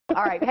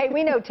All right. Hey,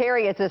 we know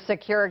Terry is a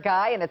secure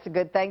guy, and it's a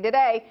good thing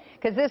today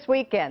because this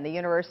weekend, the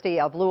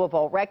University of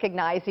Louisville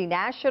recognized the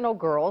National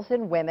Girls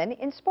and Women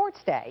in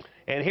Sports Day.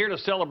 And here to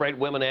celebrate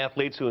women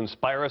athletes who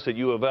inspire us at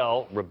U of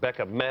L,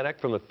 Rebecca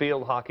Maddock from the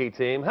field hockey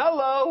team.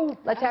 Hello.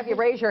 Let's have you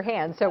raise your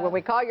hand so when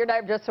we call your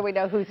name, just so we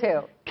know who's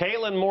who.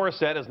 Kaylin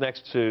Morissette is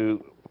next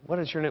to, what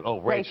is your name?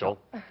 Oh, Rachel.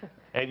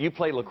 And you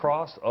play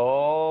lacrosse?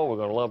 Oh, we're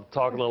going to love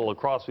talking a little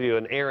lacrosse with you.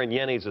 And Erin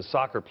Yenny's a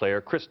soccer player.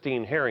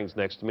 Christine Herring's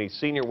next to me,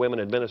 senior women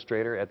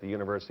administrator at the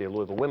University of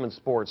Louisville. Women's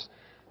sports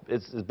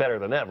is better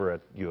than ever at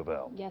U of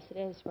L. Yes, it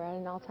is. We're at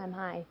an all-time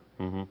high.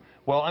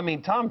 Well, I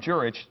mean, Tom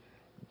Jurich,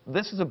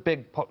 this is a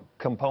big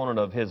component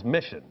of his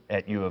mission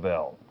at U of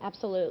L.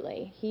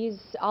 Absolutely.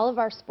 All of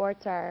our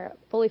sports are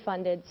fully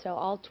funded, so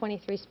all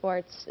 23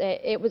 sports.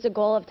 It was a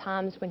goal of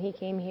Tom's when he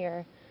came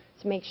here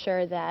to make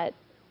sure that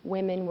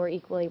women were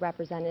equally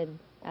represented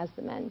as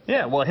the men. So.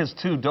 Yeah, well, his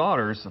two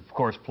daughters, of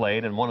course,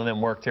 played, and one of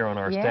them worked here on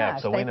our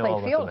staff, so we know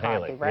all this from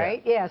Haley.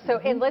 Right? Yeah. So,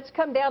 and let's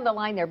come down the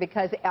line there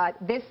because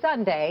this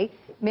Sunday,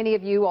 many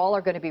of you all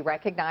are going to be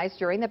recognized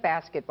during the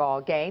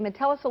basketball game. And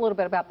tell us a little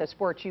bit about the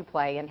sports you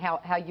play and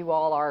how you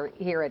all are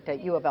here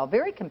at U of L.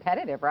 Very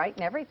competitive, right,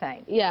 and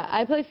everything. Yeah,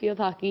 I play field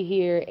hockey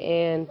here,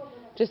 and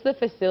just the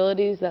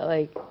facilities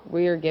that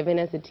we are given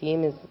as a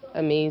team is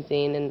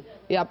amazing, and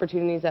the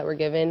opportunities that we're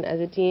given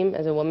as a team,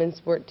 as a women's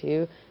sport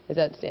too, is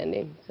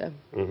outstanding. So.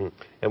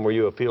 And were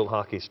you a field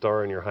hockey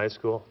star in your high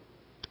school?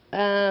 Come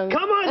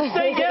on,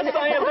 say yes,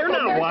 I am. They're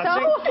not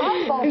watching. So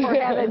humble, for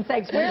heaven's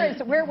sakes.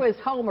 Where was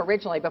home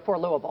originally before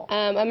Louisville?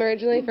 I'm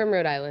originally from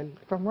Rhode Island.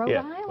 From Rhode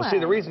Island. Well, see,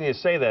 the reason you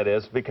say that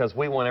is because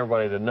we want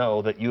everybody to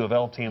know that U of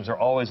L teams are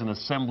always an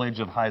assemblage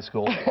of high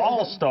school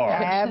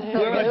all-stars.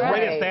 Absolutely. Whoever the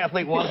greatest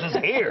athlete was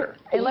is here.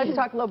 And let's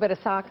talk a little bit of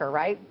soccer,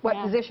 right? What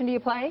position do you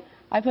play?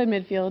 I played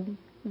midfield.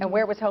 And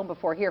where was home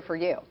before here for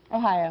you?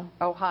 Ohio.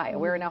 Ohio.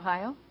 We're in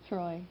Ohio?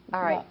 Troy.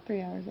 All right. About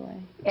 3 hours away.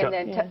 And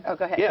then,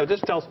 go ahead. Yeah,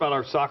 just tell us about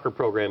our soccer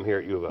program here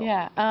at U of L.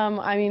 Yeah,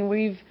 I mean,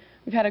 we've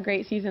had a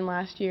great season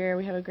last year.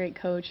 We have a great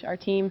coach. Our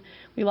team,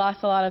 we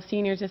lost a lot of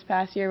seniors this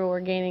past year, but we're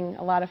gaining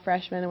a lot of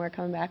freshmen, and we're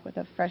coming back with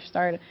a fresh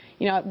start.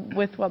 You know,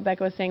 with what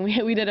Becca was saying,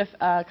 we did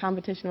a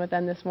competition with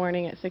them this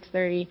morning at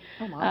 6:30.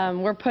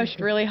 We're pushed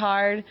really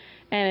hard,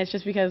 and it's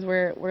just because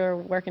we're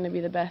working to be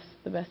the best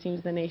teams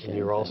in the nation. And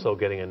you're also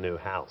getting a new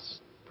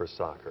house for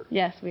soccer.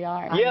 Yes, we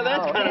are. Yeah,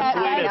 that's kind of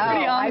sweet.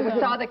 I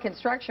saw the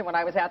construction when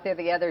I was out there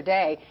the other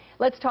day.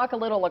 Let's talk a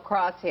little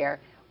lacrosse here.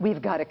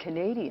 We've got a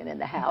Canadian in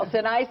the house.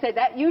 And I said,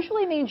 that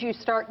usually means you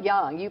start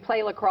young. You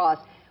play lacrosse.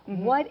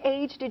 What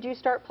age did you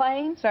start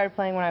playing? Started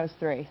playing when I was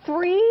 3.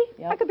 3?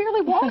 Yep. I could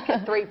barely walk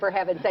at 3, for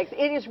heaven's sakes.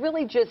 It is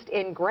really just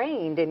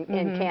ingrained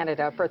in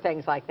Canada for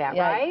things like that,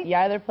 right? You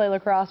either play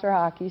lacrosse or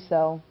hockey,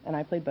 and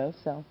I played both,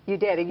 so. You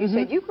did, and you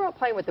said you grew up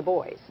playing with the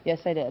boys.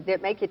 Yes, I did. Did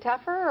it make you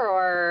tougher,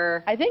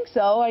 or? I think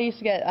so. I used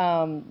to get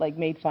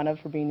made fun of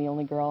for being the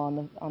only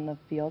girl on the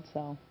field,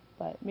 so.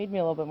 But it made me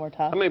a little bit more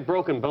tough. How many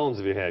broken bones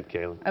have you had,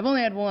 Kaylin? I've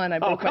only had one.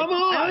 Come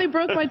on! I only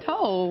broke my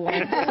toe. So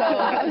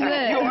that was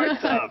it. You are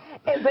tough.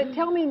 But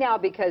tell me now,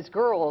 because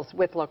girls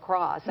with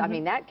lacrosse, I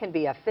mean, that can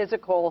be a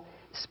physical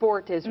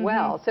sport as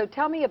well. So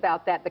tell me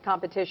about that, the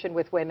competition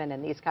with women in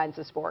these kinds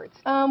of sports.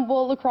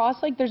 Well,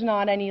 lacrosse, there's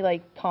not any,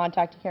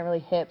 contact. You can't really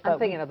hit. But I'm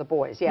thinking of the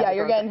boys, yeah. Yeah,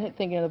 you're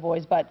thinking of the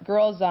boys. But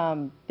girls,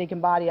 they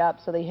can body up,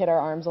 so they hit our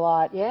arms a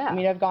lot. Yeah. I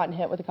mean, I've gotten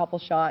hit with a couple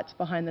shots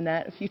behind the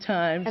net a few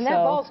times. And that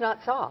ball's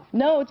not soft.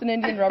 No, it's an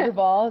Indian rubber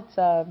ball. It's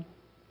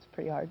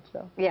pretty hard,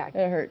 so. Yeah.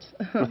 It hurts.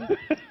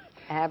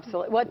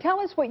 Absolutely. Well, tell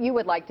us what you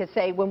would like to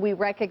say when we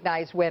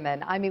recognize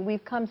women. I mean,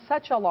 we've come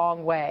such a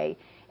long way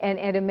and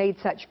have made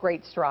such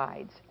great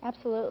strides.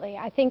 Absolutely.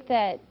 I think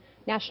that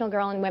National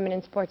Girl and Women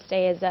in Sports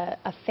Day is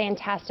a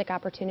fantastic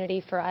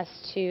opportunity for us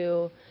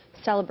to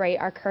celebrate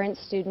our current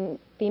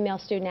female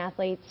student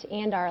athletes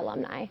and our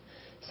alumni.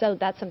 So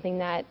that's something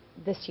that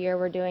this year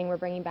we're doing. We're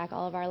bringing back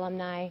all of our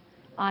alumni,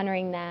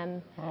 honoring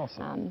them.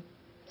 Awesome.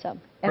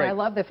 And I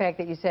love the fact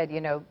that you said,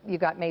 you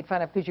got made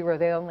fun of because you were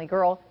the only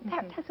girl.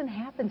 That doesn't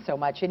happen so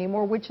much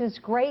anymore, which is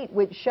great,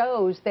 which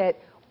shows that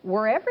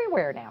we're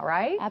everywhere now,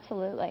 right?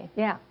 Absolutely.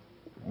 Yeah.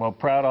 Well,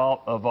 proud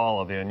of all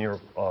of you, and you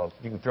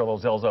can throw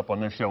those L's up on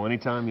this show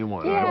anytime you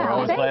want. Yeah, We're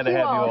always glad to have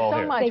you all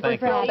here. Thank you so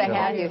much. We're proud to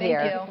have you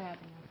here.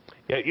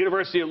 Yeah,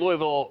 University of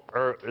Louisville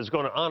is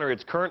going to honor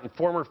its current and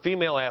former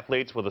female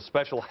athletes with a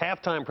special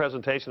halftime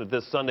presentation at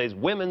this Sunday's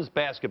women's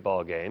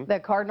basketball game.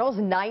 The Cardinals,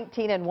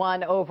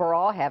 19-1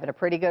 overall, having a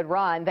pretty good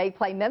run. They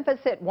play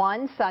Memphis at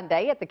 1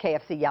 Sunday at the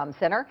KFC Yum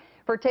Center.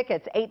 For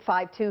tickets,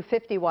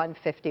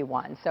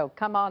 852-5151. So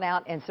come on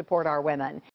out and support our women.